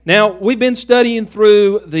Now, we've been studying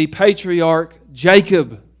through the patriarch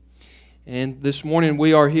Jacob. And this morning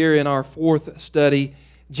we are here in our fourth study,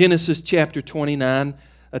 Genesis chapter 29.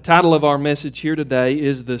 The title of our message here today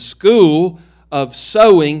is The School of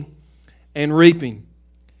Sowing and Reaping.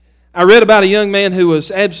 I read about a young man who was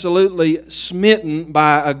absolutely smitten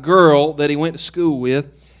by a girl that he went to school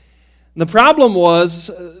with. The problem was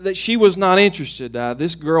that she was not interested.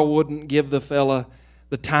 This girl wouldn't give the fella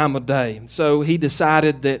the time of day. So he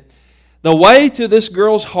decided that the way to this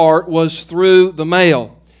girl's heart was through the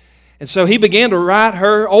mail. And so he began to write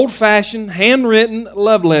her old-fashioned, handwritten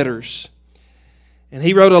love letters. And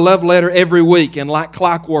he wrote a love letter every week, and like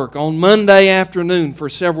clockwork, on Monday afternoon for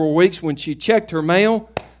several weeks, when she checked her mail,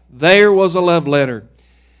 there was a love letter.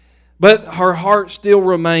 But her heart still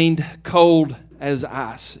remained cold as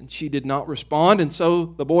ice, and she did not respond. And so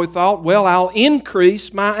the boy thought, well, I'll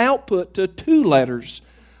increase my output to 2 letters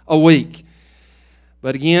a week.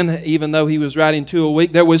 But again, even though he was writing 2 a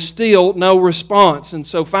week, there was still no response. And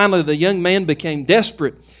so finally the young man became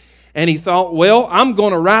desperate, and he thought, well, I'm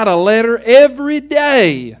going to write a letter every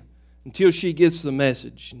day until she gets the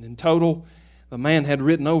message. And in total, the man had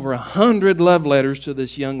written over 100 love letters to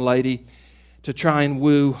this young lady to try and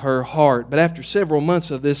woo her heart. But after several months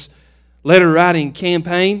of this letter writing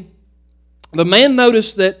campaign, the man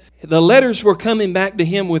noticed that the letters were coming back to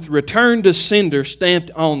him with return to sender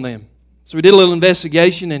stamped on them. So he did a little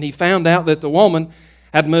investigation, and he found out that the woman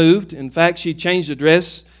had moved. In fact, she changed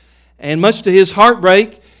address, and much to his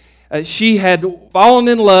heartbreak, she had fallen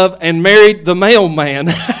in love and married the mailman.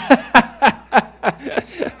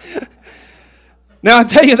 Now, I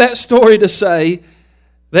tell you that story to say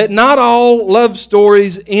that not all love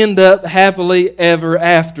stories end up happily ever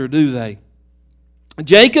after, do they?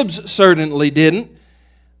 Jacob's certainly didn't.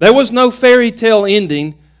 There was no fairy tale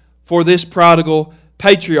ending for this prodigal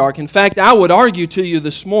patriarch. In fact, I would argue to you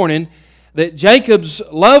this morning that Jacob's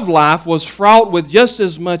love life was fraught with just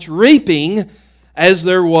as much reaping as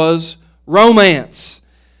there was romance.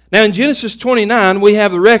 Now, in Genesis 29, we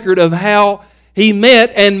have the record of how he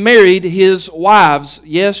met and married his wives.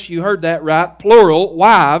 Yes, you heard that right, plural,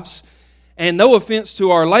 wives. And no offense to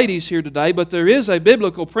our ladies here today, but there is a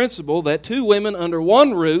biblical principle that 2 women under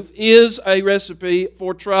one roof is a recipe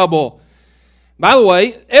for trouble. By the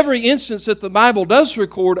way, every instance that the Bible does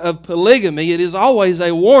record of polygamy, it is always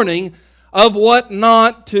a warning of what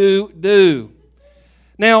not to do.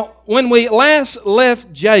 Now, when we last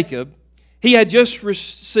left Jacob, he had just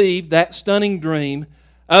received that stunning dream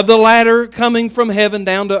of the ladder coming from heaven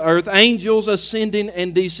down to earth, angels ascending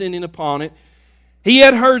and descending upon it. He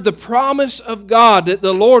had heard the promise of God that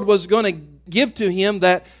the Lord was going to give to him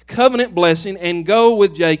that covenant blessing and go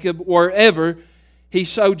with Jacob wherever he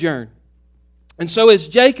sojourned. And so as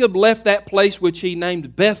Jacob left that place which he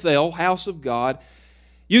named Bethel, house of God,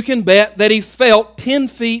 you can bet that he felt 10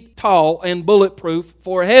 feet tall and bulletproof,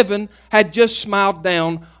 for heaven had just smiled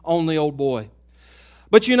down on the old boy.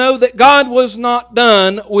 But you know that God was not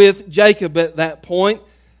done with Jacob at that point.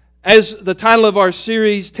 As the title of our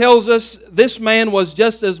series tells us, this man was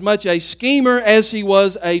just as much a schemer as he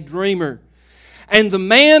was a dreamer. And the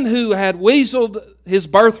man who had weaseled his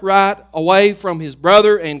birthright away from his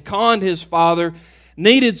brother and conned his father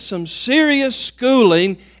needed some serious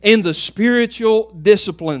schooling in the spiritual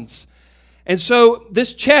disciplines. And so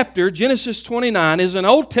this chapter, Genesis 29, is an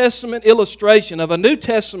Old Testament illustration of a New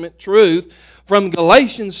Testament truth from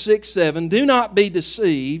Galatians 6:7. Do not be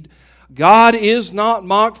deceived. God is not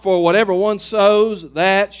mocked, for whatever one sows,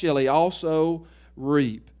 that shall he also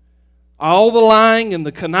reap. All the lying and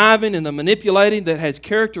the conniving and the manipulating that has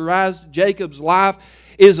characterized Jacob's life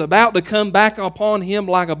is about to come back upon him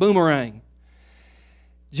like a boomerang.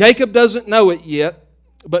 Jacob doesn't know it yet,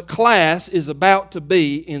 but class is about to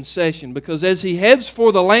be in session, because as he heads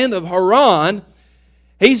for the land of Haran,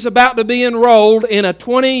 he's about to be enrolled in a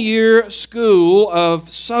 20-year school of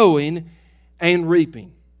sowing and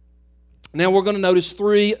reaping. Now we're going to notice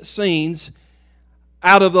 3 scenes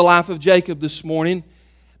out of the life of Jacob this morning.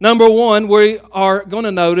 Number 1, we are going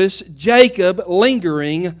to notice Jacob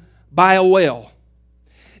lingering by a well.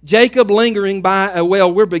 Jacob lingering by a well.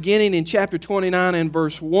 We're beginning in chapter 29 and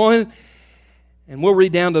verse 1, and we'll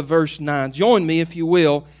read down to verse 9. Join me if you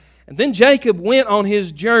will. And then Jacob went on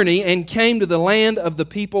his journey and came to the land of the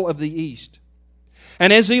people of the east.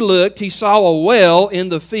 And as he looked, he saw a well in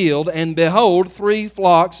the field, and behold, 3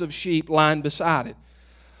 flocks of sheep lying beside it.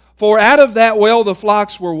 For out of that well the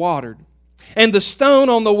flocks were watered, and the stone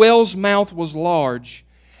on the well's mouth was large.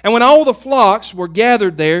 And when all the flocks were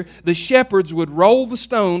gathered there, the shepherds would roll the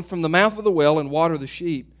stone from the mouth of the well and water the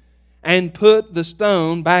sheep, and put the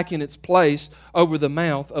stone back in its place over the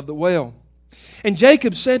mouth of the well. And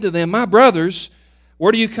Jacob said to them, "My brothers,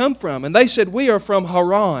 where do you come from?" And they said, "We are from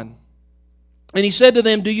Haran." And he said to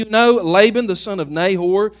them, "Do you know Laban the son of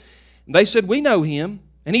Nahor?" And they said, "We know him."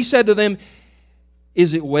 And he said to them,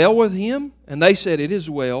 "Is it well with him?" And they said, "It is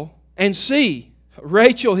well. And see,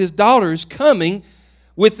 Rachel his daughter is coming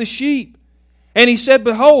with the sheep." And he said,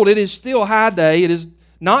 "Behold, it is still high day. It is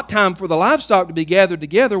not time for the livestock to be gathered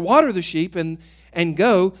together. Water the sheep and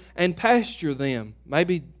go and pasture them."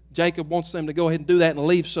 Maybe Jacob wants them to go ahead and do that and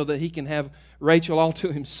leave so that he can have Rachel all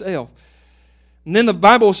to himself. And then the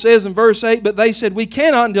Bible says in verse 8, "But they said, 'We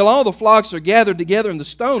cannot until all the flocks are gathered together and the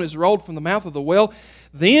stone is rolled from the mouth of the well.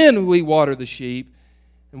 Then we water the sheep.'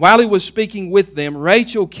 And while he was speaking with them,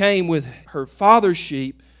 Rachel came with her father's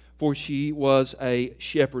sheep, for she was a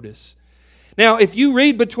shepherdess." Now, if you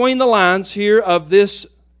read between the lines here of this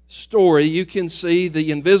story, you can see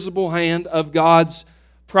the invisible hand of God's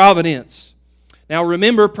providence. Now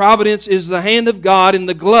remember, providence is the hand of God in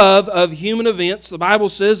the glove of human events. The Bible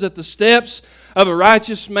says that the steps of a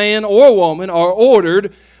righteous man or woman are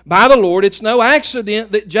ordered by the Lord. It's no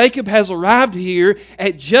accident that Jacob has arrived here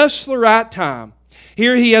at just the right time.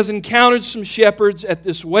 Here he has encountered some shepherds at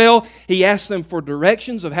this well. He asks them for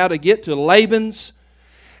directions of how to get to Laban's.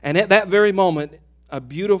 And at that very moment, a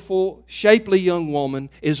beautiful, shapely young woman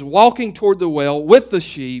is walking toward the well with the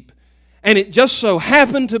sheep. And it just so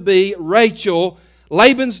happened to be Rachel,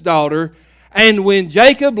 Laban's daughter. And when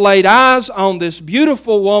Jacob laid eyes on this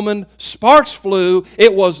beautiful woman, sparks flew.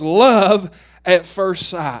 It was love at first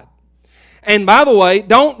sight. And by the way,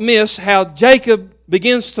 don't miss how Jacob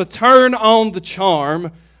begins to turn on the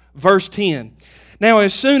charm. Verse 10. "Now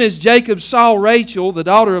as soon as Jacob saw Rachel, the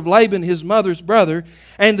daughter of Laban, his mother's brother,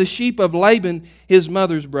 and the sheep of Laban, his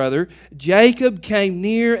mother's brother, Jacob came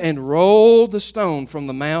near and rolled the stone from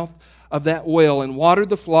the mouth of that well and watered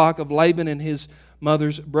the flock of Laban and his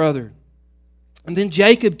mother's brother. And then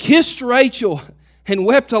Jacob kissed Rachel and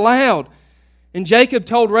wept aloud. And Jacob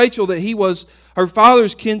told Rachel that he was her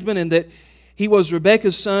father's kinsman and that he was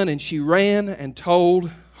Rebekah's son, and she ran and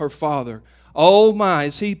told her father." Oh my,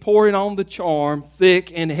 is he pouring on the charm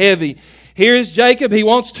thick and heavy. Here is Jacob. He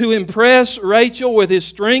wants to impress Rachel with his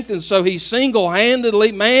strength, and so he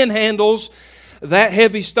single-handedly manhandles that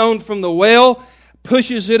heavy stone from the well,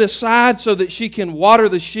 pushes it aside so that she can water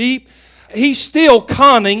the sheep. He's still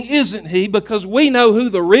conning, isn't he? Because we know who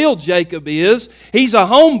the real Jacob is. He's a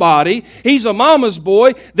homebody. He's a mama's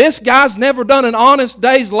boy. This guy's never done an honest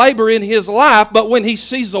day's labor in his life, but when he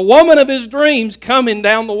sees the woman of his dreams coming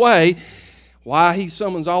down the way, why, he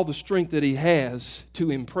summons all the strength that he has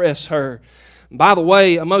to impress her. By the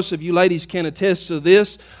way, most of you ladies can attest to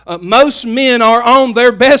this. Most men are on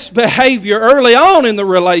their best behavior early on in the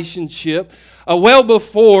relationship, well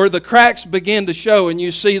before the cracks begin to show and you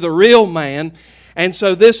see the real man. And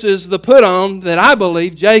so this is the put-on that I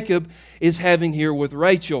believe Jacob is having here with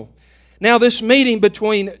Rachel. Now, this meeting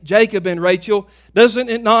between Jacob and Rachel, doesn't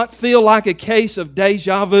it not feel like a case of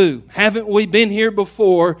deja vu? Haven't we been here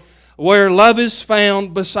before, where love is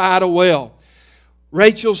found beside a well?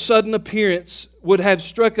 Rachel's sudden appearance would have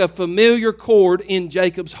struck a familiar chord in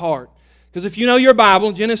Jacob's heart. Because if you know your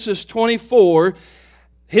Bible, Genesis 24,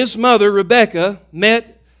 his mother, Rebekah,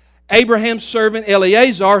 met Abraham's servant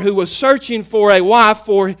Eliezer, who was searching for a wife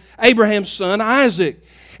for Abraham's son Isaac.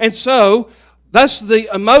 And so, that's the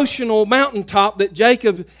emotional mountaintop that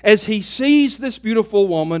Jacob, as he sees this beautiful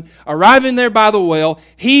woman arriving there by the well,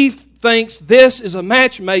 he thinks this is a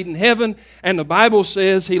match made in heaven, and the Bible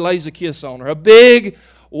says he lays a kiss on her. A big,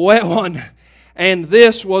 wet one. And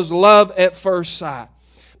this was love at first sight.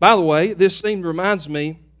 By the way, this scene reminds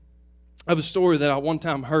me of a story that I one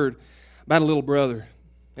time heard about a little brother.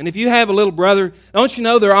 And if you have a little brother, don't you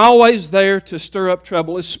know they're always there to stir up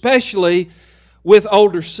trouble, especially with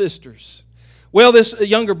older sisters. Well, this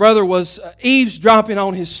younger brother was eavesdropping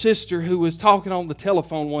on his sister, who was talking on the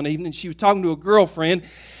telephone one evening. She was talking to a girlfriend,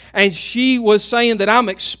 and she was saying that I'm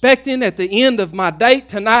expecting at the end of my date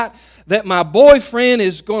tonight that my boyfriend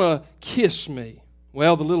is going to kiss me.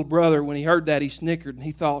 Well, the little brother, when he heard that, he snickered, and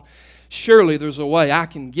he thought, surely there's a way I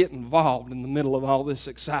can get involved in the middle of all this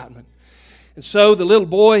excitement. And so the little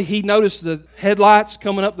boy, he noticed the headlights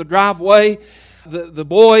coming up the driveway. The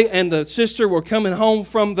boy and the sister were coming home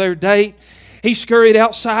from their date. He scurried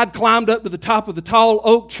outside, climbed up to the top of the tall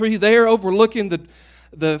oak tree there, overlooking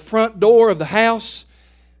the front door of the house.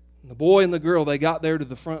 The boy and the girl, they got there to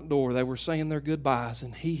the front door. They were saying their goodbyes,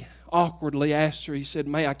 and he awkwardly asked her, he said,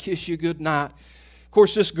 "May I kiss you good night?" Of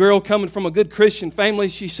course, this girl, coming from a good Christian family,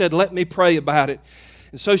 she said, "Let me pray about it."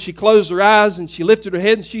 And so she closed her eyes and she lifted her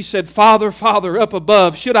head and she said, Father, Father, up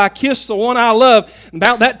above, should I kiss the one I love? And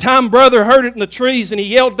about that time, brother heard it in the trees and he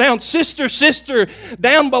yelled down, Sister, sister,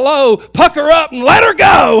 down below, pucker up and let her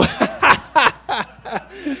go.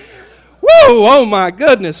 Woo! Oh my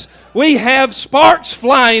goodness. We have sparks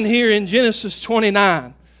flying here in Genesis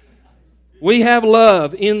 29. We have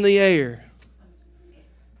love in the air.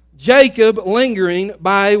 Jacob lingering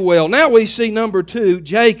by a well. Now we see number 2,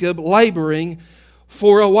 Jacob laboring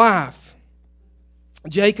for a wife.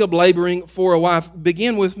 Jacob laboring for a wife.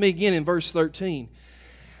 Begin with me again in verse 13.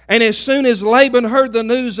 And as soon as Laban heard the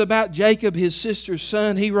news about Jacob, his sister's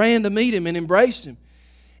son, he ran to meet him and embraced him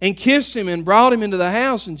and kissed him and brought him into the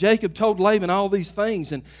house. And Jacob told Laban all these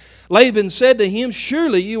things. And Laban said to him,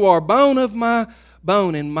 Surely you are bone of my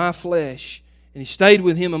bone and my flesh. And he stayed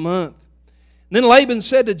with him a month. Then Laban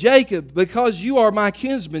said to Jacob, Because you are my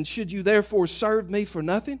kinsman, should you therefore serve me for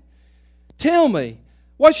nothing? Tell me,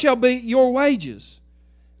 what shall be your wages?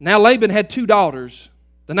 Now Laban had 2 daughters.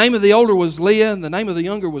 The name of the older was Leah, and the name of the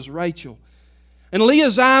younger was Rachel. And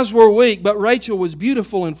Leah's eyes were weak, but Rachel was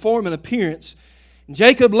beautiful in form and appearance. And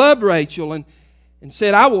Jacob loved Rachel and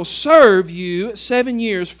said, I will serve you 7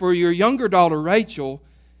 years for your younger daughter Rachel.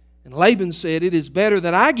 And Laban said, It is better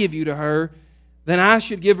that I give you to her than I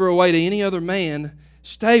should give her away to any other man.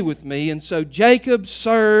 Stay with me. And so Jacob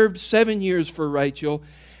served 7 years for Rachel,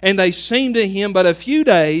 and they seemed to him but a few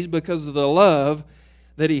days because of the love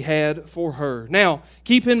that he had for her. Now,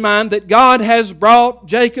 keep in mind that God has brought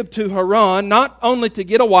Jacob to Haran not only to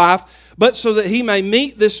get a wife, but so that he may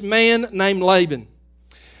meet this man named Laban.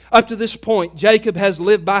 Up to this point, Jacob has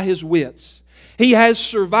lived by his wits. He has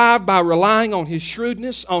survived by relying on his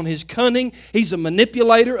shrewdness, on his cunning. He's a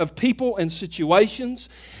manipulator of people and situations.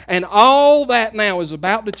 And all that now is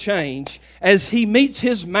about to change as he meets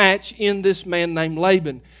his match in this man named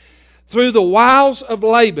Laban. Through the wiles of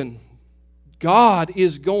Laban, God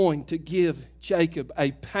is going to give Jacob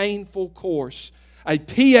a painful course, a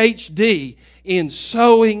PhD in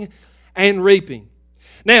sowing and reaping.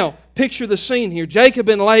 Now, picture the scene here. Jacob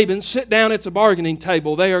and Laban sit down at the bargaining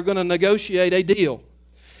table. They are going to negotiate a deal.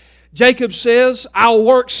 Jacob says, I'll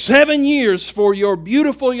work 7 years for your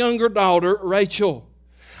beautiful younger daughter, Rachel.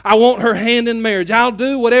 I want her hand in marriage. I'll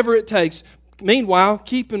do whatever it takes. Meanwhile,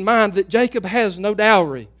 keep in mind that Jacob has no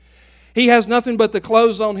dowry. He has nothing but the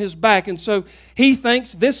clothes on his back. And so he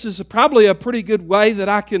thinks this is probably a pretty good way that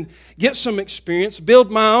I can get some experience,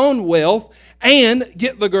 build my own wealth, and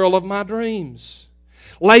get the girl of my dreams.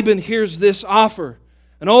 Laban hears this offer.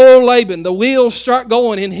 And oh, Laban, the wheels start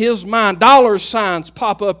going in his mind. Dollar signs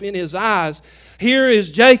pop up in his eyes. Here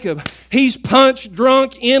is Jacob. He's punch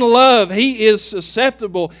drunk in love. He is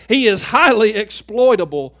susceptible. He is highly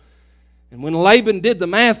exploitable. And when Laban did the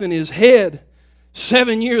math in his head,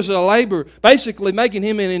 7 years of labor, basically making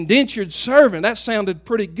him an indentured servant, that sounded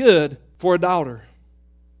pretty good for a daughter.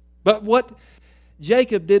 But what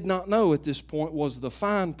Jacob did not know at this point was the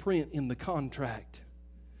fine print in the contract.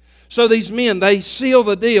 So these men, they seal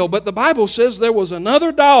the deal, but the Bible says there was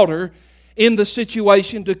another daughter in the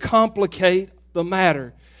situation to complicate the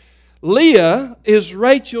matter. Leah is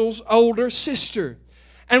Rachel's older sister.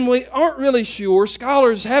 And we aren't really sure,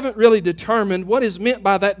 scholars haven't really determined what is meant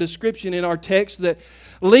by that description in our text, that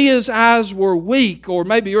Leah's eyes were weak, or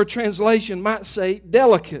maybe your translation might say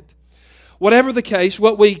delicate. Whatever the case,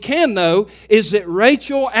 what we can know is that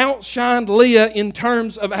Rachel outshined Leah in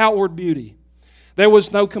terms of outward beauty. There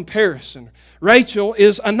was no comparison. Rachel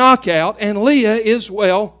is a knockout, and Leah is,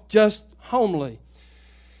 well, just homely.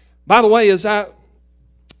 By the way, as I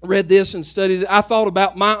read this and studied it, I thought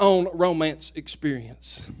about my own romance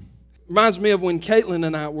experience. Reminds me of when Caitlin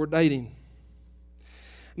and I were dating.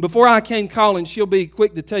 Before I came calling, she'll be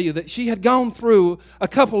quick to tell you that she had gone through a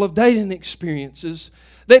couple of dating experiences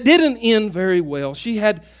that didn't end very well. She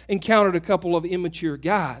had encountered a couple of immature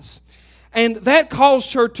guys. And that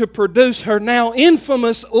caused her to produce her now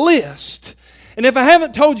infamous list. And if I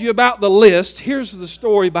haven't told you about the list, here's the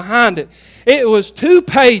story behind it. It was 2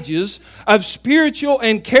 pages of spiritual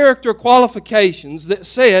and character qualifications that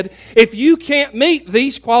said, if you can't meet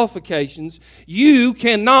these qualifications, you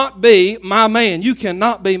cannot be my man. You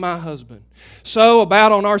cannot be my husband. So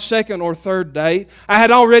about on our 2nd or 3rd date, I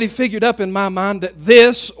had already figured up in my mind that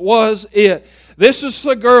this was it. This is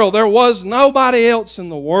the girl. There was nobody else in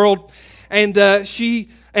the world. And she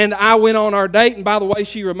and I went on our date, and by the way,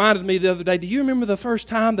 she reminded me the other day, do you remember the first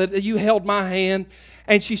time that you held my hand?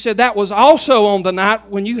 And she said, that was also on the night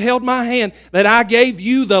when you held my hand that I gave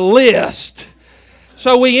you the list.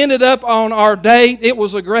 So we ended up on our date. It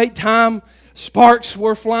was a great time. Sparks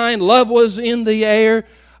were flying. Love was in the air.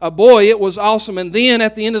 boy, it was awesome. And then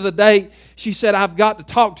at the end of the date, she said, I've got to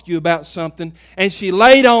talk to you about something. And she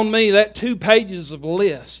laid on me that 2 pages of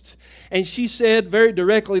list. And she said very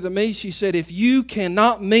directly to me, she said, if you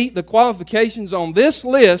cannot meet the qualifications on this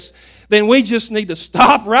list, then we just need to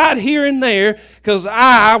stop right here and there, because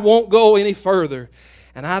I won't go any further.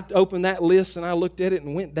 And I opened that list and I looked at it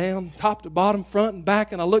and went down top to bottom, front and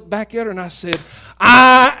back, and I looked back at her and I said,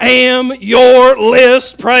 I am your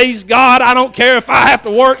list, praise God. I don't care if I have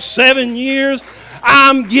to work 7 years.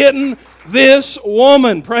 I'm getting this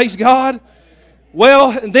woman, praise God.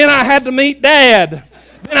 Well, then I had to meet Dad.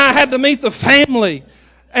 Then I had to meet the family.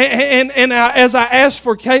 And as I asked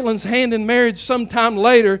for Caitlin's hand in marriage sometime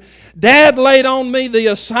later, Dad laid on me the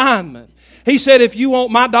assignment. He said, if you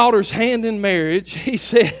want my daughter's hand in marriage, he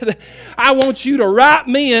said, I want you to write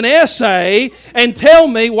me an essay and tell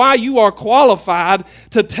me why you are qualified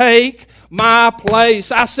to take my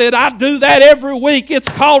place. I said, I do that every week. It's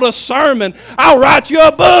called a sermon. I'll write you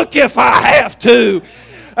a book if I have to.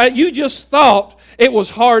 You just thought it was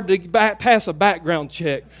hard to pass a background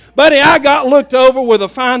check. Buddy, I got looked over with a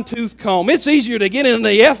fine-tooth comb. It's easier to get in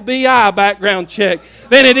the FBI background check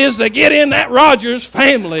than it is to get in that Rogers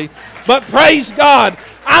family. But praise God,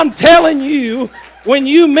 I'm telling you, when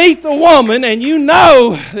you meet the woman and you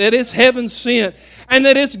know that it's heaven sent and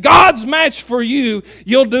that it's God's match for you,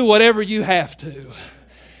 you'll do whatever you have to.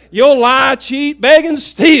 You'll lie, cheat, beg, and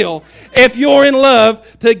steal if you're in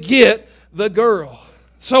love to get the girl.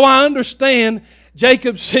 So I understand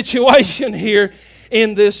Jacob's situation here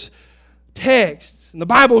in this text. And the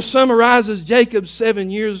Bible summarizes Jacob's 7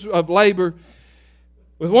 years of labor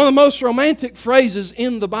with one of the most romantic phrases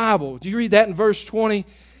in the Bible. Do you read that in verse 20?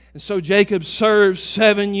 And so Jacob served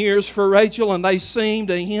 7 years for Rachel, and they seemed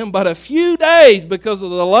to him but a few days because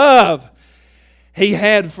of the love he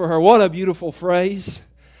had for her. What a beautiful phrase.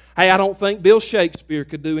 Hey, I don't think Bill Shakespeare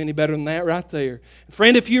could do any better than that right there.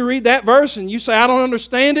 Friend, if you read that verse and you say, I don't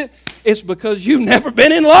understand it, it's because you've never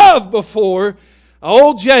been in love before.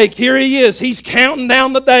 Old Jake, here he is. He's counting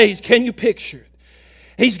down the days. Can you picture it?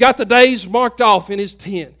 He's got the days marked off in his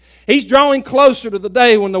tent. He's drawing closer to the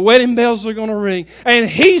day when the wedding bells are going to ring. And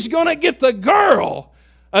he's going to get the girl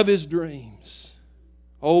of his dreams.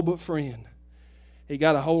 Oh, but friend, he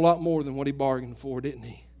got a whole lot more than what he bargained for, didn't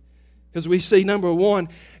he? Because we see, number one,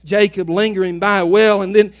 Jacob lingering by a well,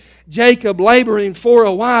 and then Jacob laboring for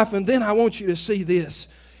a wife. And then I want you to see this.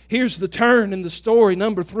 Here's the turn in the story.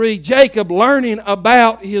 Number 3, Jacob learning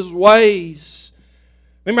about his ways.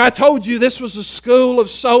 Remember, I told you this was a school of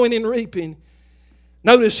sowing and reaping.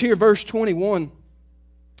 Notice here verse 21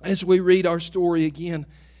 as we read our story again. And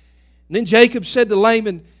then Jacob said to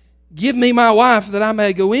Laban, give me my wife that I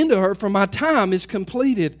may go into her, for my time is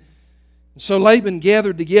completed. And so Laban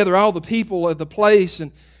gathered together all the people of the place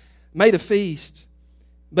and made a feast.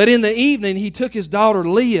 But in the evening he took his daughter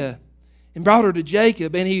Leah and brought her to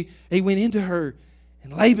Jacob, and he went into her.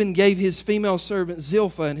 And Laban gave his female servant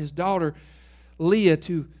Zilpah and his daughter Leah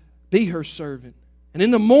to be her servant. And in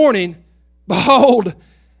the morning, behold,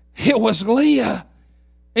 it was Leah.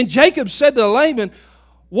 And Jacob said to Laban,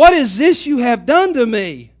 what is this you have done to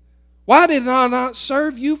me? Why did I not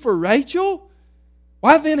serve you for Rachel?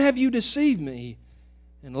 Why then have you deceived me?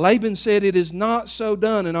 And Laban said, it is not so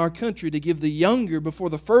done in our country to give the younger before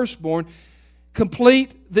the firstborn.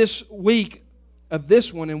 Complete this week of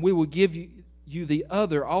this one, and we will give you the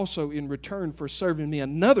other also in return for serving me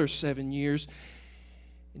another 7 years.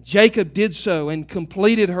 Jacob did so and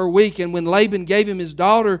completed her week. And when Laban gave him his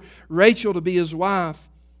daughter Rachel to be his wife,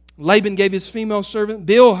 Laban gave his female servant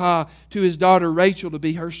Bilhah to his daughter Rachel to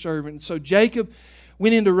be her servant. So Jacob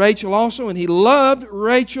went into Rachel also, and he loved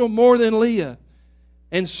Rachel more than Leah,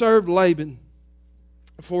 and served Laban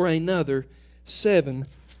for another 7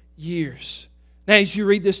 years. Now, as you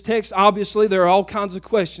read this text, obviously there are all kinds of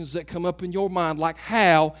questions that come up in your mind, like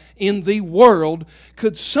how in the world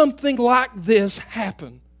could something like this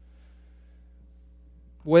happen?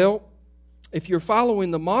 Well, if you're following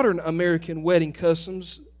the modern American wedding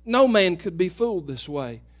customs, no man could be fooled this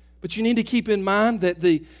way. But you need to keep in mind that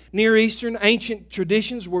the Near Eastern ancient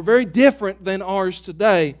traditions were very different than ours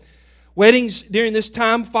today. Weddings during this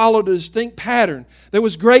time followed a distinct pattern. There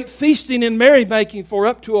was great feasting and merrymaking for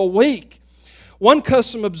up to a week. One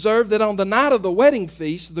custom observed that on the night of the wedding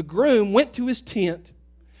feast, the groom went to his tent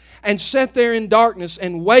and sat there in darkness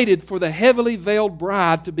and waited for the heavily veiled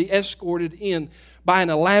bride to be escorted in by an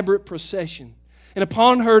elaborate procession. And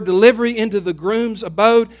upon her delivery into the groom's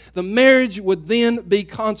abode, the marriage would then be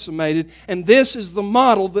consummated. And this is the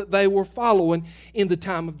model that they were following in the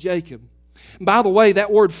time of Jacob. And by the way,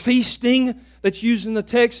 that word feasting that's used in the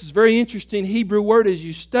text is a very interesting Hebrew word. As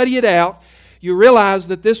you study it out, you realize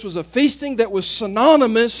that this was a feasting that was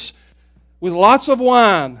synonymous with lots of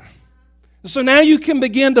wine. So now you can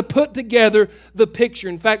begin to put together the picture.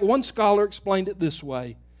 In fact, one scholar explained it this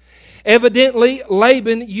way. Evidently,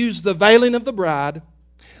 Laban used the veiling of the bride,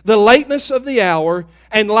 the lateness of the hour,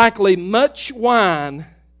 and likely much wine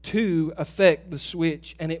to affect the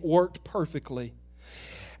switch, and it worked perfectly.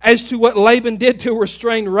 As to what Laban did to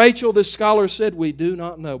restrain Rachel, this scholar said, we do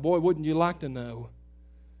not know. Boy, wouldn't you like to know?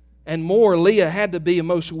 And more, Leah had to be a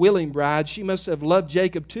most willing bride. She must have loved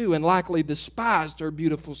Jacob too and likely despised her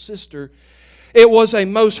beautiful sister. It was a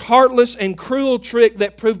most heartless and cruel trick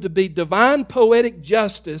that proved to be divine poetic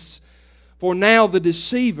justice, for now the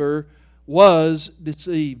deceiver was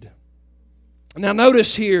deceived. Now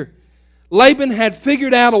notice here, Laban had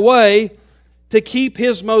figured out a way to keep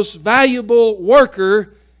his most valuable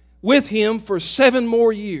worker with him for 7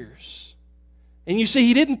 more years. And you see,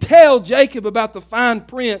 he didn't tell Jacob about the fine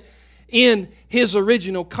print in his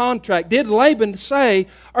original contract. Did Laban say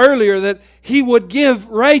earlier that he would give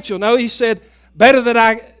Rachel? No, he said, better that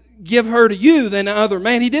I give her to you than another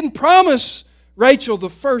man. He didn't promise Rachel the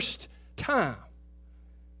first time.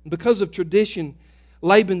 Because of tradition,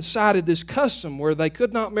 Laban cited this custom where they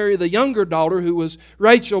could not marry the younger daughter, who was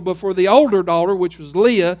Rachel, before the older daughter, which was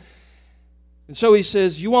Leah. And so he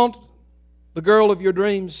says, you want the girl of your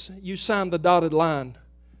dreams, you sign the dotted line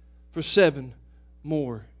for 7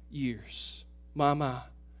 more years. My.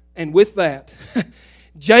 And with that,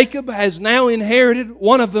 Jacob has now inherited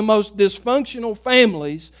one of the most dysfunctional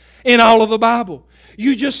families in all of the Bible.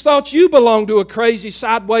 You just thought you belonged to a crazy,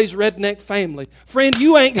 sideways, redneck family. Friend,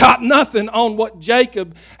 you ain't got nothing on what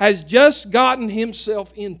Jacob has just gotten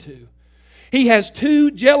himself into. He has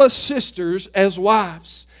 2 jealous sisters as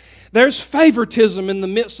wives. There's favoritism in the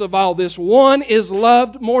midst of all this. One is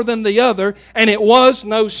loved more than the other, and it was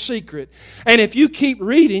no secret. And if you keep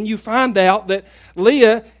reading, you find out that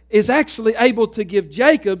Leah is actually able to give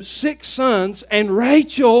Jacob 6 sons, and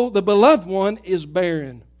Rachel, the beloved one, is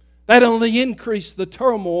barren. That only increased the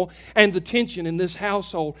turmoil and the tension in this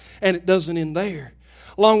household, and it doesn't end there.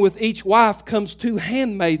 Along with each wife comes 2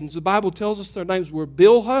 handmaidens. The Bible tells us their names were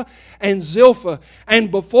Bilhah and Zilpah.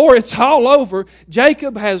 And before it's all over,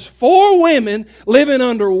 Jacob has 4 women living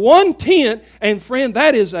under one tent. And friend,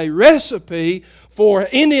 that is a recipe for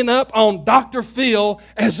ending up on Dr. Phil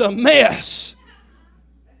as a mess.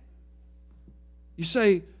 You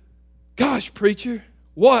say, gosh, preacher,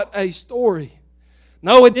 what a story.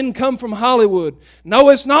 No, it didn't come from Hollywood. No,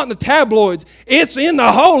 it's not in the tabloids. It's in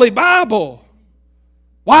the Holy Bible.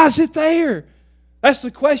 Why is it there? That's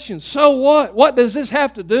the question. So what? What does this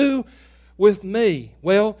have to do with me?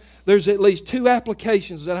 Well, there's at least 2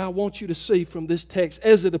 applications that I want you to see from this text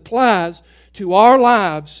as it applies to our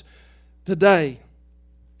lives today.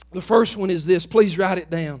 The first one is this. Please write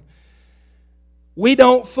it down. We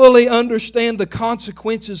don't fully understand the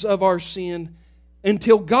consequences of our sin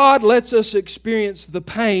until God lets us experience the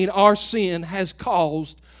pain our sin has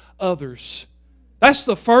caused others. That's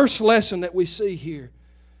the first lesson that we see here.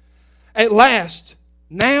 At last,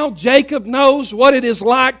 now Jacob knows what it is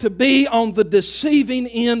like to be on the deceiving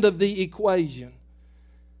end of the equation.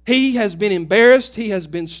 He has been embarrassed, he has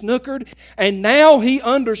been snookered, and now he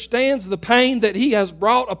understands the pain that he has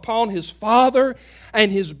brought upon his father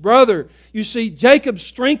and his brother. You see, Jacob's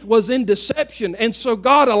strength was in deception, and so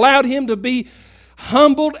God allowed him to be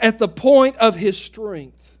humbled at the point of his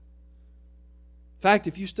strength. In fact,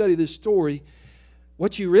 if you study this story,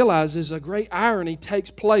 what you realize is a great irony takes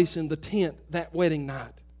place in the tent that wedding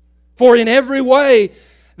night. For in every way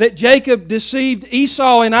that Jacob deceived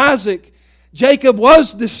Esau and Isaac, Jacob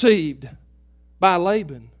was deceived by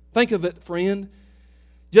Laban. Think of it, friend.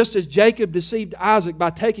 Just as Jacob deceived Isaac by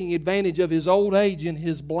taking advantage of his old age and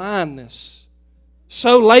his blindness,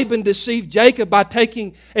 so Laban deceived Jacob by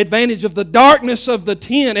taking advantage of the darkness of the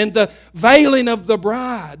tent and the veiling of the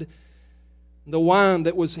bride, the wine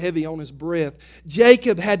that was heavy on his breath.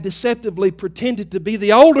 Jacob had deceptively pretended to be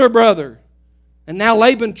the older brother, and now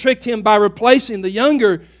Laban tricked him by replacing the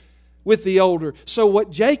younger with the older. So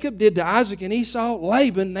what Jacob did to Isaac and Esau,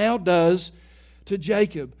 Laban now does to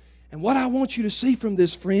Jacob. And what I want you to see from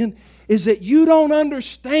this, friend, is that you don't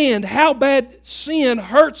understand how bad sin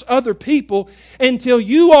hurts other people until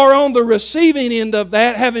you are on the receiving end of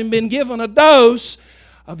that, having been given a dose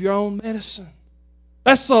of your own medicine.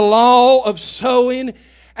 That's the law of sowing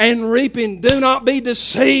and reaping. Do not be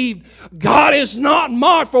deceived. God is not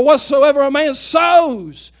mocked, for whatsoever a man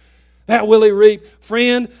sows, that will he reap.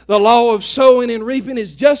 Friend, the law of sowing and reaping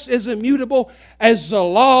is just as immutable as the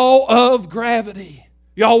law of gravity.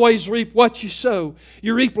 You always reap what you sow.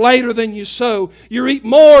 You reap later than you sow. You reap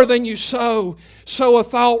more than you sow. Sow a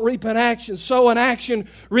thought, reap an action. Sow an action,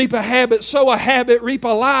 reap a habit. Sow a habit, reap a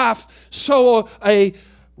life. Sow a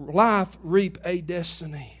life, reap a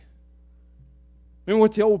destiny. Remember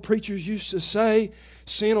what the old preachers used to say?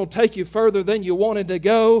 Sin will take you further than you wanted to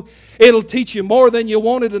go. It'll teach you more than you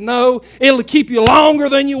wanted to know. It'll keep you longer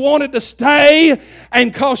than you wanted to stay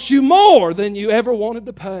and cost you more than you ever wanted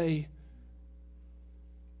to pay.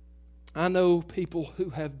 I know people who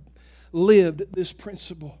have lived this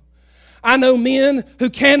principle. I know men who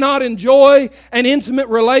cannot enjoy an intimate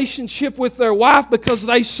relationship with their wife because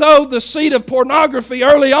they sowed the seed of pornography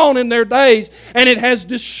early on in their days, and it has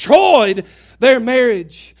destroyed their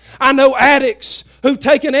marriage. I know addicts who've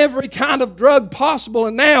taken every kind of drug possible,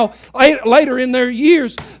 and now, later in their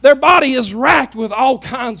years, their body is racked with all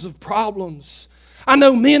kinds of problems. I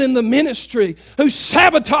know men in the ministry who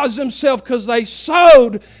sabotage themselves because they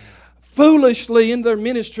sowed foolishly in their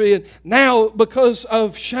ministry, and now because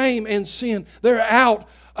of shame and sin, they're out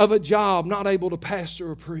of a job, not able to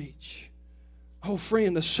pastor or preach. Oh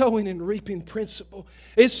friend, the sowing and reaping principle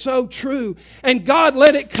is so true, and God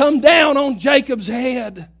let it come down on Jacob's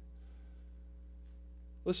head.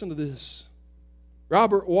 Listen to this.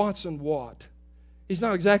 Robert Watson Watt. He's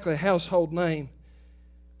not exactly a household name.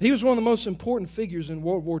 He was one of the most important figures in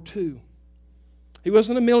World War II. He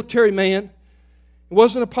wasn't a military man. He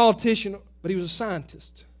wasn't a politician, but he was a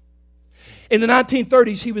scientist. In the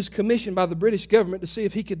 1930s, he was commissioned by the British government to see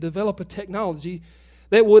if he could develop a technology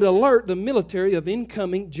that would alert the military of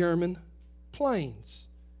incoming German planes.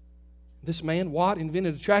 This man, Watt,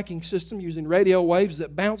 invented a tracking system using radio waves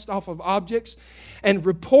that bounced off of objects and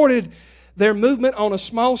reported their movement on a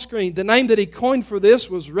small screen. The name that he coined for this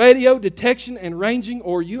was radio detection and ranging,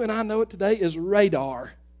 or you and I know it today as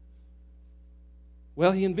radar.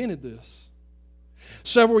 Well, he invented this.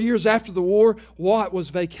 Several years after the war, Watt was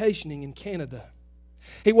vacationing in Canada.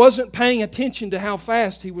 He wasn't paying attention to how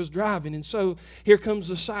fast he was driving, and so here comes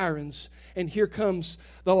the sirens, and here comes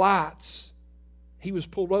the lights. He was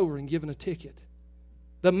pulled over and given a ticket.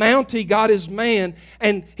 The Mountie got his man,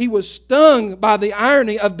 and he was stung by the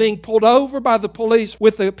irony of being pulled over by the police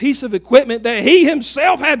with a piece of equipment that he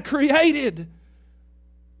himself had created.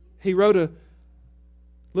 He wrote a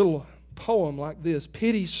little poem like this: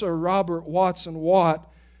 "Pity Sir Robert Watson Watt,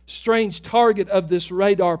 strange target of this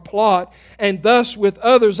radar plot, and thus with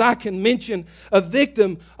others I can mention, a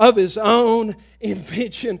victim of his own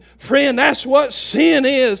invention." Friend, that's what sin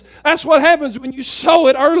is. That's what happens when you sow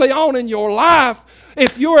it early on in your life.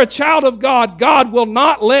 If you're a child of God, God will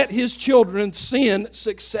not let His children sin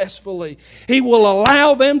successfully. He will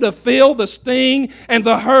allow them to feel the sting and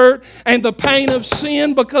the hurt and the pain of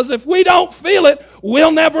sin, because if we don't feel it,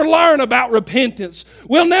 we'll never learn about repentance.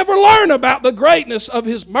 We'll never learn about the greatness of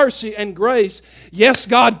His mercy and grace. Yes,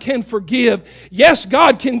 God can forgive. Yes,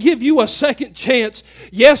 God can give you a second chance.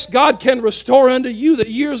 Yes, God can restore unto you the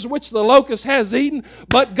years which the locust has eaten,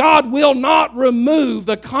 but God will not remove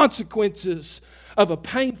the consequences of a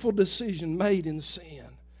painful decision made in sin.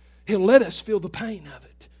 He'll let us feel the pain of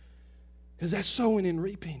it, because that's sowing and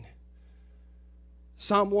reaping.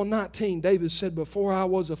 Psalm 119, David said, "Before I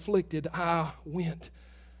was afflicted, I went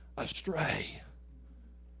astray."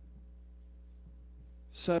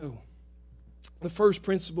 So, the first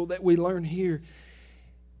principle that we learn here,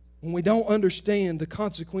 when we don't understand the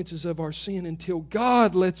consequences of our sin until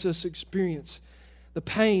God lets us experience the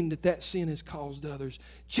pain that sin has caused others.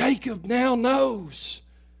 Jacob now knows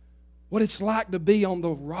what it's like to be on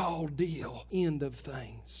the raw deal end of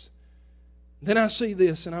things. Then I see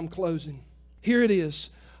this, and I'm closing. Here it is.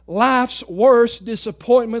 Life's worst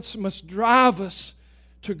disappointments must drive us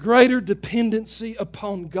to greater dependency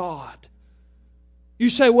upon God. You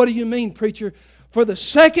say, what do you mean, preacher? For the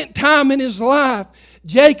second time in his life,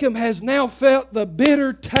 Jacob has now felt the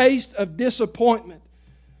bitter taste of disappointment.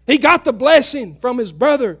 He got the blessing from his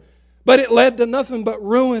brother, but it led to nothing but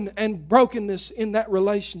ruin and brokenness in that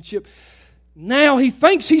relationship. Now he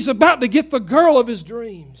thinks he's about to get the girl of his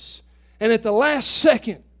dreams. And at the last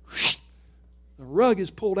second, the rug is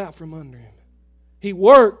pulled out from under him. He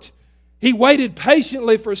worked. He waited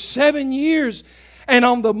patiently for 7 years. And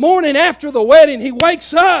on the morning after the wedding, he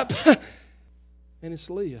wakes up and it's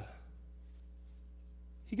Leah.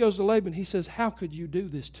 He goes to Laban. He says, "How could you do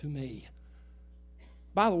this to me?"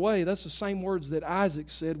 By the way, that's the same words that Isaac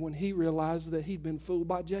said when he realized that he'd been fooled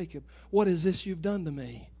by Jacob. "What is this you've done to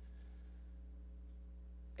me?"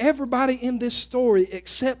 Everybody in this story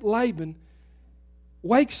except Laban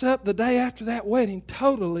wakes up the day after that wedding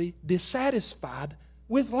totally dissatisfied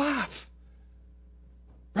with life.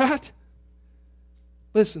 Right?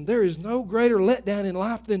 Listen, there is no greater letdown in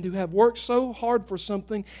life than to have worked so hard for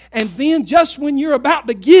something, and then just when you're about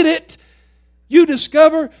to get it, you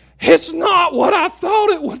discover it's not what I thought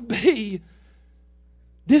it would be.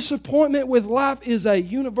 Disappointment with life is a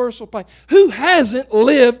universal pain. Who hasn't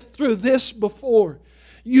lived through this before?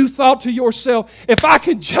 You thought to yourself, if I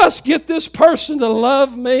could just get this person to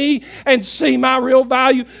love me and see my real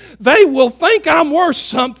value, they will think I'm worth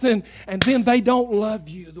something, and then they don't love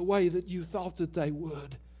you the way that you thought that they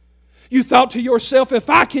would. You thought to yourself,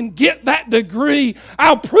 if I can get that degree,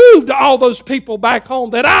 I'll prove to all those people back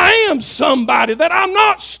home that I am somebody, that I'm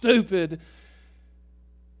not stupid.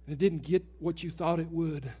 It didn't get what you thought it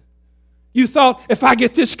would. You thought, if I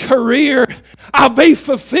get this career, I'll be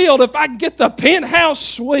fulfilled. If I can get the penthouse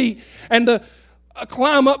suite and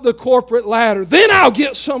climb up the corporate ladder, then I'll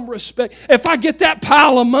get some respect. If I get that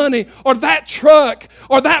pile of money or that truck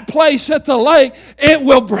or that place at the lake, it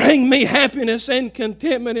will bring me happiness and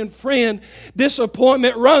contentment. And friend,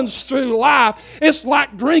 disappointment runs through life. It's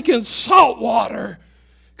like drinking salt water,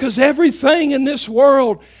 because everything in this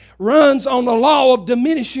world runs on the law of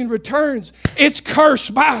diminishing returns. It's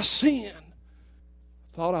cursed by sin.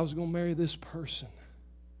 Thought I was going to marry this person,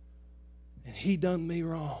 and he done me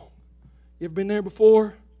wrong. You ever been there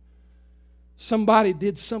before? Somebody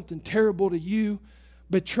did something terrible to you,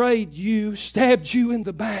 betrayed you, stabbed you in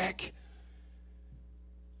the back,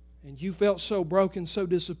 and you felt so broken, so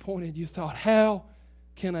disappointed, you thought, how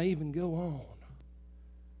can I even go on?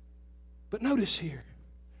 But notice here,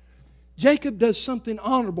 Jacob does something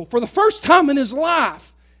honorable. For the first time in his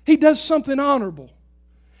life, he does something honorable.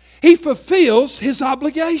 He fulfills his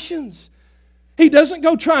obligations. He doesn't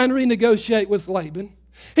go try and renegotiate with Laban.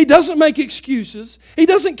 He doesn't make excuses. He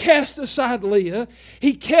doesn't cast aside Leah.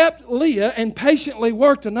 He kept Leah and patiently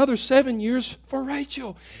worked another 7 years for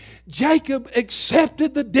Rachel. Jacob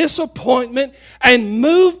accepted the disappointment and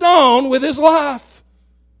moved on with his life.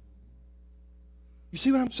 You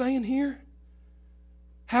see what I'm saying here?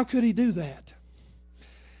 How could he do that?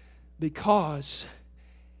 Because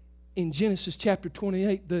in Genesis chapter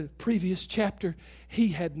 28, the previous chapter, he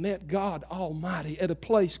had met God Almighty at a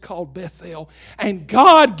place called Bethel. And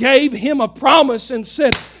God gave him a promise and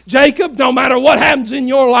said, Jacob, no matter what happens in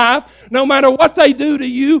your life, no matter what they do to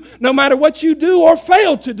you, no matter what you do or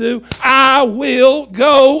fail to do, I will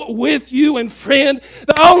go with you. And friend,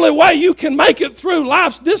 the only way you can make it through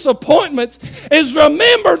life's disappointments is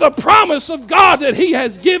remember the promise of God that He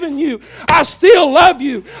has given you. I still love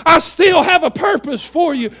you. I still have a purpose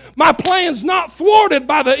for you. My plan's not thwarted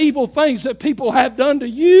by the evil things that people have done to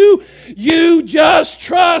you. You just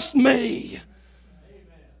trust me.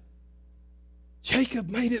 Amen. Jacob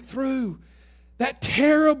made it through that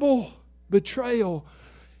terrible betrayal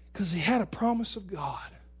because he had a promise of God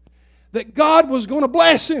that God was going to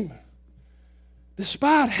bless him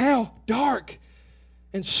despite how dark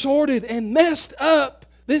and sordid and messed up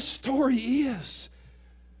this story is.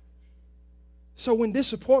 So when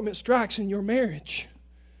disappointment strikes in your marriage,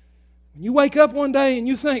 when you wake up one day and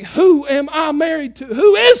you think, who am I married to?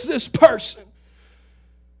 Who is this person?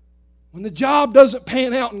 When the job doesn't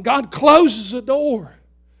pan out and God closes the door.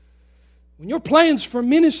 When your plans for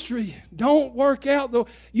ministry don't work out, though,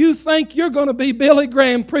 you think you're going to be Billy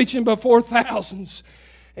Graham preaching before thousands,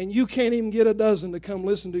 and you can't even get a dozen to come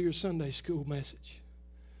listen to your Sunday school message.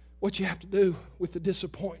 What you have to do with the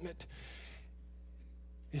disappointment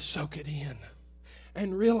is soak it in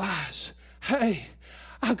and realize, hey,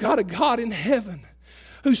 I've got a God in heaven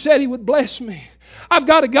who said He would bless me. I've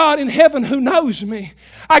got a God in heaven who knows me.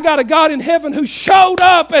 I got a God in heaven who showed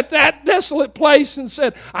up at that desolate place and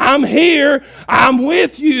said, I'm here. I'm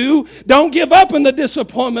with you. Don't give up in the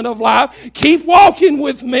disappointment of life. Keep walking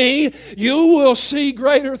with me. You will see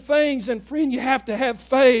greater things. And friend, you have to have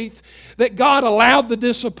faith that God allowed the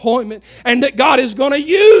disappointment and that God is going to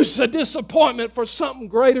use the disappointment for something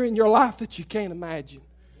greater in your life that you can't imagine.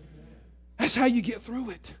 That's how you get through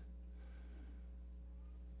it.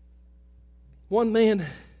 One man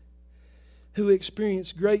who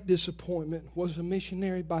experienced great disappointment was a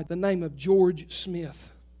missionary by the name of George Smith.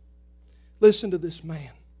 Listen to this man.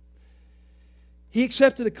 He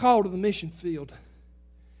accepted a call to the mission field.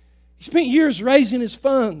 He spent years raising his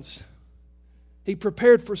funds. He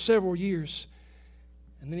prepared for several years,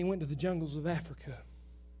 and then he went to the jungles of Africa.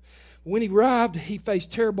 When he arrived, he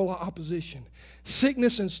faced terrible opposition.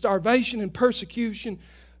 Sickness and starvation and persecution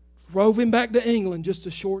drove him back to England just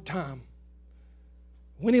a short time.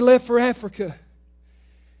 When he left for Africa,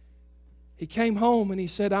 he came home and he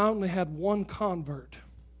said, I only had one convert.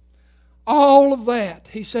 All of that,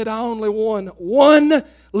 he said, I only won one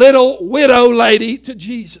little widow lady to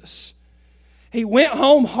Jesus. He went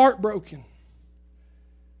home heartbroken.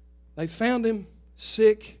 They found him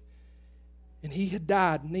sick, and he had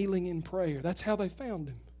died kneeling in prayer. That's how they found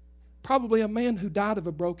him. Probably a man who died of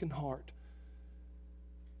a broken heart.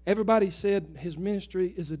 Everybody said his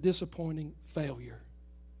ministry is a disappointing failure.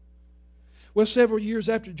 Well, several years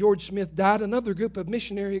after George Smith died, another group of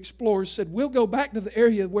missionary explorers said, we'll go back to the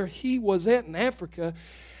area where he was at in Africa,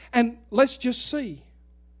 and let's just see.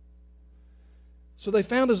 So they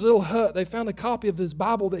found his little hut. They found a copy of his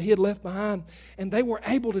Bible that he had left behind, and they were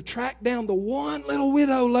able to track down the one little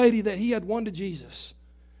widow lady that he had won to Jesus.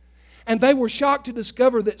 And they were shocked to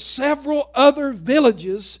discover that several other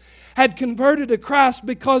villages had converted to Christ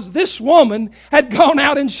because this woman had gone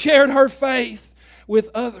out and shared her faith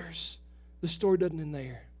with others. The story doesn't end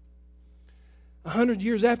there. 100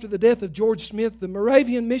 years after the death of George Smith, the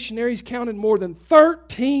Moravian missionaries counted more than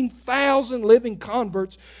 13,000 living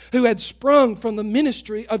converts who had sprung from the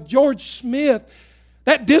ministry of George Smith.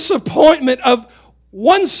 That disappointment of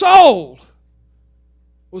one soul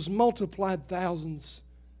was multiplied thousands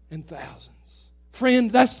and thousands. Friend,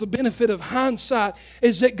 that's the benefit of hindsight,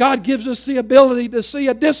 is that God gives us the ability to see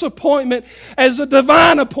a disappointment as a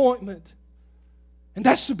divine appointment. And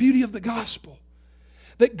that's the beauty of the gospel.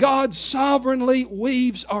 That God sovereignly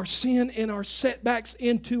weaves our sin and our setbacks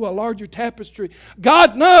into a larger tapestry.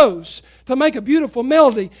 God knows to make a beautiful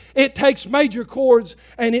melody, it takes major chords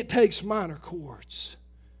and it takes minor chords.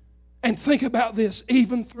 And think about this,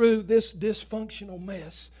 even through this dysfunctional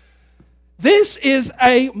mess. This is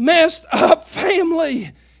a messed up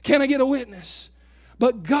family. Can I get a witness?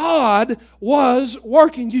 But God was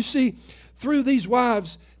working. You see, through these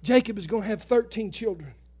wives, Jacob is going to have 13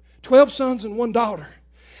 children, 12 sons and one daughter.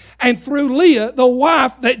 And through Leah, the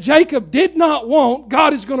wife that Jacob did not want,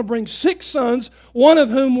 God is going to bring 6 sons, one of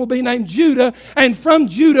whom will be named Judah, and from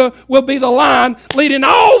Judah will be the line leading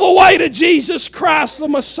all the way to Jesus Christ, the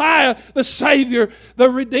Messiah, the Savior, the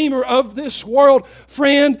Redeemer of this world.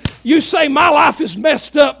 Friend, you say my life is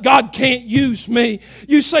messed up, God can't use me.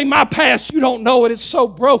 You say my past, you don't know it, it's so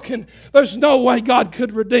broken, there's no way God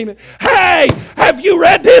could redeem it. Hey, have you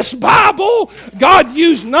read this Bible? God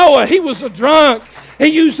used Noah, he was a drunk. He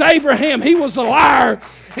used Abraham, he was a liar.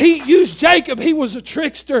 He used Jacob, he was a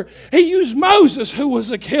trickster. He used Moses, who was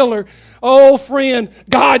a killer. Oh, friend,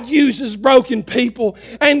 God uses broken people.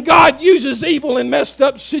 And God uses evil and messed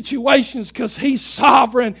up situations because He's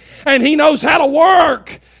sovereign and He knows how to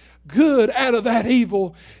work good out of that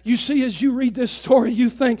evil. You see, as you read this story, you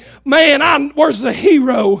think, man, where's the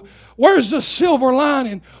hero? Where's the silver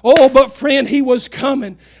lining? Oh, but friend, he was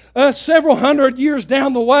coming. Several hundred years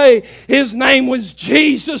down the way, His name was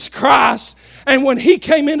Jesus Christ. And when He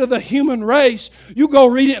came into the human race, you go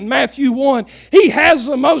read it in Matthew 1, He has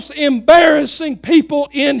the most embarrassing people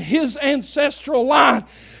in His ancestral line.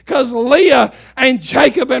 Because Leah and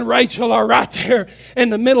Jacob and Rachel are right there in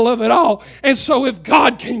the middle of it all. And so if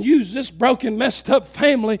God can use this broken, messed up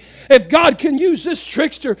family, if God can use this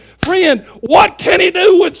trickster, friend, what can He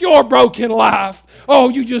do with your broken life? Oh,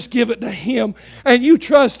 you just give it to Him and you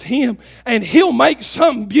trust Him and He'll make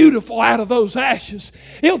something beautiful out of those ashes.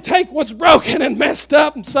 He'll take what's broken and messed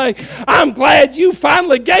up and say, I'm glad you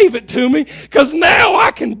finally gave it to me because now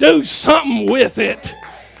I can do something with it.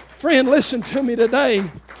 Friend, listen to me today.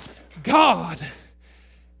 God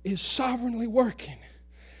is sovereignly working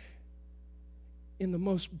in the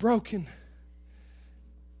most broken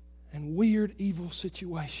and weird, evil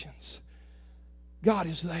situations. God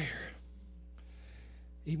is there.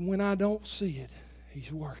 Even when I don't see it,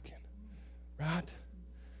 He's working. Right?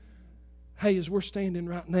 Hey, as we're standing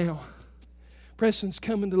right now, Preston's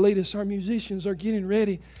coming to lead us. Our musicians are getting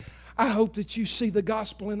ready. I hope that you see the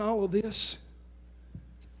gospel in all of this.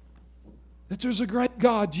 That there's a great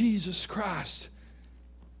God, Jesus Christ,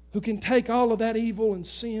 who can take all of that evil and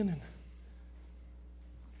sin and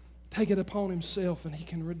take it upon Himself, and He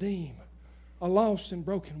can redeem a lost and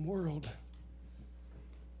broken world.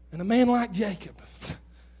 And a man like Jacob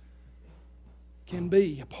can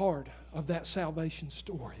be a part of that salvation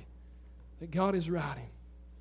story that God is writing.